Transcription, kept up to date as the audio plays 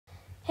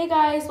Hey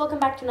guys, welcome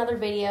back to another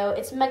video.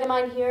 It's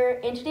Megamind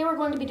here, and today we're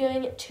going to be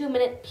doing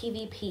 2-minute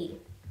PvP.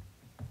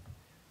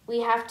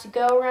 We have to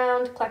go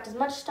around, collect as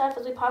much stuff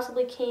as we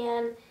possibly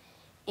can,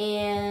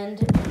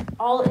 and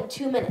all in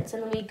 2 minutes.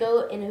 And then we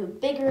go into a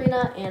big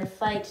arena and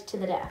fight to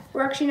the death.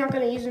 We're actually not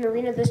going to use an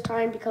arena this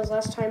time because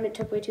last time it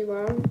took way too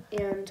long,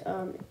 and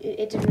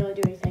it didn't really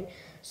do anything.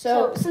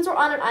 So since we're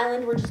on an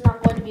island, we're just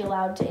not going to be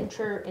allowed to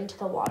enter into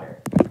the water.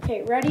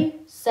 Okay, ready?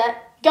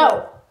 Set,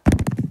 go!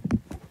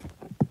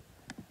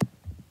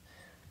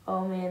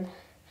 Oh man,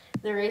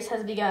 the race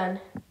has begun.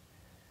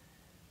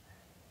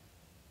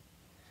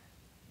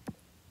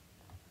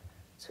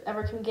 So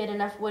whoever can get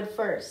enough wood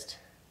first.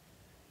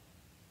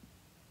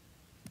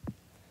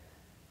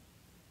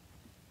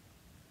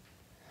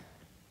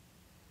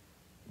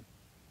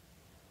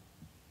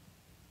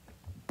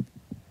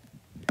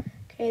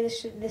 Okay,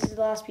 this is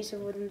the last piece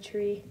of wood in the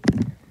tree.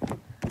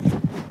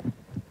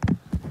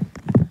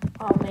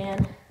 Oh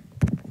man,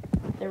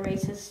 the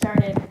race has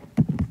started.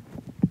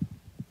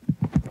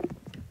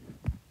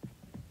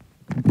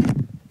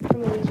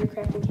 I'm gonna use your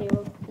crafting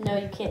table. No,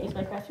 you can't use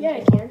my crafting Yeah,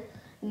 table. I can.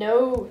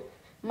 No.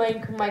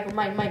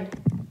 Mine.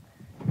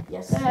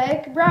 Yes. The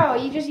heck? Bro,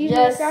 you just used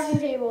Yes. my crafting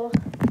table.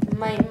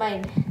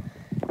 Mine.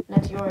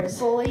 Not yours.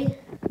 Bully.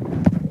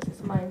 This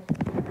is mine.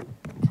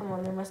 Come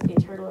on, there must be a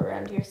turtle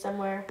around here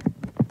somewhere.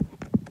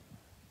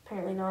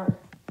 Apparently not.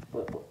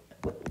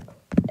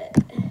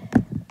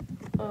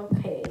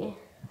 Okay.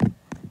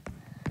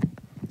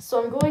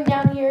 So I'm going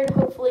down here to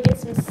hopefully get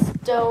some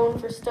stone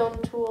for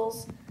stone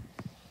tools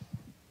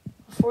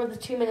before the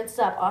 2 minutes is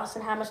up.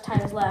 Austin, how much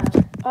time is left?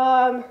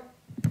 1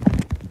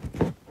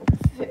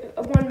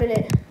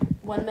 minute.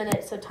 1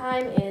 minute. So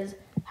time is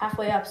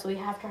halfway up, so we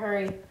have to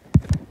hurry.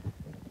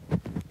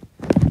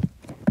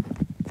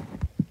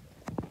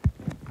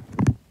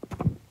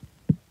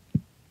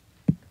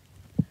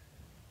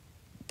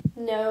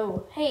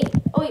 No. Hey.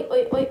 Oh,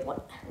 wait.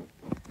 What?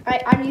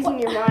 I'm using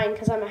your mine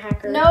because I'm a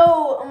hacker.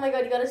 No. Oh my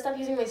god, you gotta stop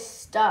using my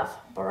stuff,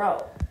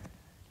 bro.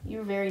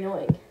 You're very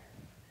annoying.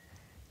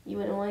 You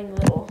annoying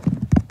little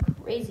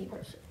crazy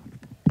person.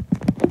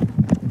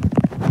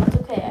 That's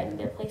okay. I'm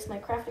gonna place my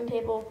crafting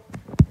table.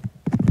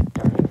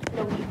 Darn it.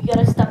 No, you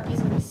gotta stop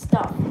using my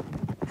stuff.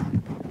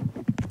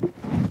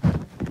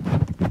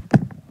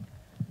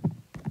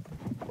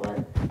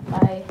 What?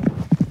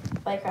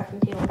 Buy a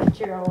crafting table. Get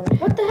your own.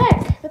 What the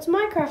heck? That's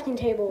my crafting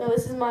table. No,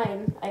 this is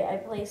mine.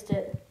 I placed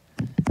it.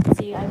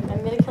 See, I'm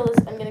gonna kill this.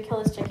 I'm gonna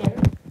kill this chicken.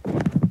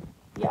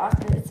 Yeah,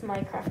 Austin, it's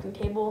my crafting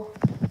table.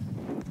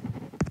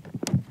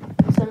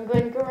 So I'm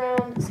going to go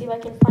around, see if I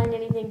can find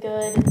anything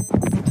good.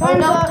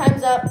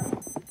 Time's up.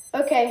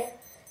 Okay,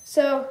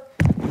 so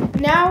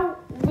now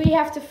we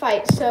have to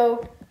fight.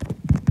 So,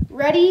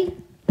 ready,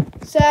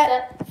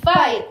 set,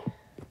 fight.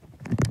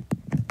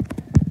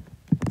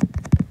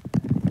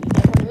 You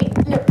guys want me?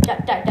 No,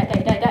 die.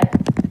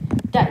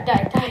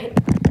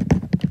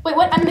 Wait,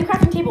 what? I'm in the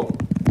crafting table.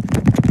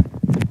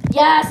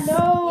 Yes.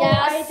 No,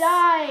 yes. I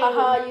died.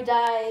 Haha, you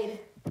died.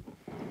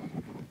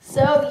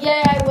 So,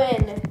 yay, I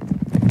win.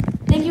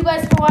 Thank you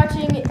guys for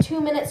watching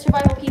 2-minute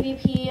survival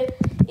PvP.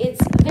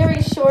 It's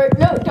very short.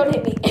 No, don't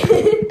hit me.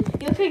 You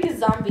look like a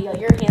zombie.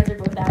 Your hands are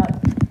both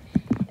out.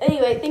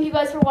 Anyway, thank you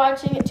guys for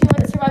watching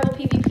 2-minute survival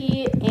PvP.